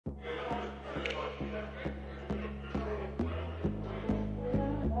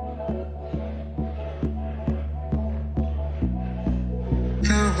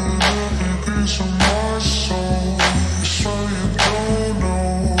piece of my soul. So you don't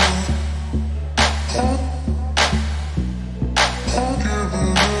know. I'll give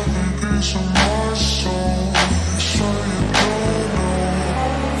it every piece of my soul. So you don't know.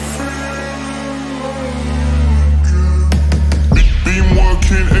 Been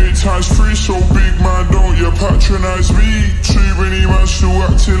working 8 times 3, so big man, don't you patronize me. Too many man still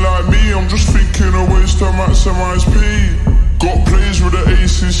acting like me. I'm just thinking of ways to maximize P. Got plays with an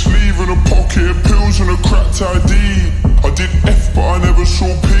ace in sleeve and a pocket of pills and a cracked ID. I did F but I never saw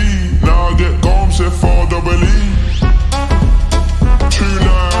P. Now I get Garms F-R-E-E. 2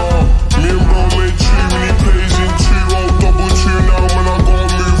 now, me and bro made too many plays in 2. I'll double 2 now, man, I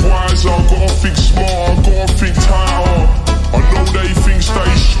gotta move wiser. I gotta think smart, I gotta think tighter. I know they think that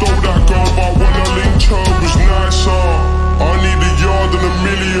he stole that girl, but when I linked her it was nicer. I need a yard and a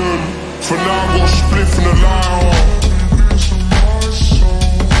million. For now I got a spliff and a lighter.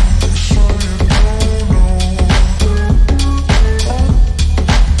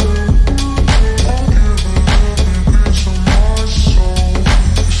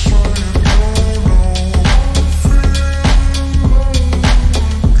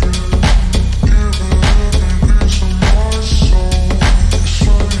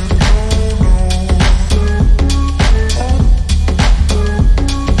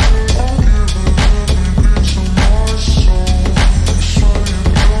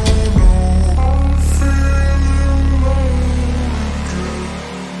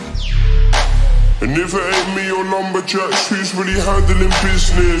 And if it ain't me or lumberjacks, who's really handling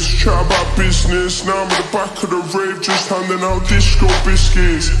business? Chat about business, now I'm at the back of the rave just handing out disco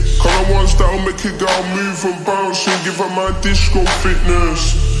biscuits. Kind of ones that'll make a girl move and bounce and give her my disco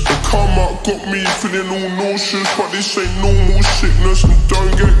fitness. The come up got me feeling all nauseous, but this ain't normal sickness. And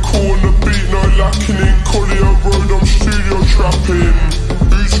don't get caught on the beat, no lacking in Collier Road, I'm studio trapping.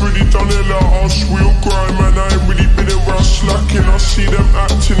 Who's really done it like us? We all grind, man, I ain't really been around slacking. I see them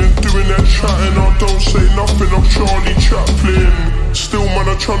acting and doing their chatting, I don't say nothing, I'm Charlie Chaplin. Still, man,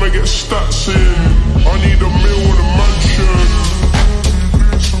 I'm trying to get stats in. I need a mill and a mansion.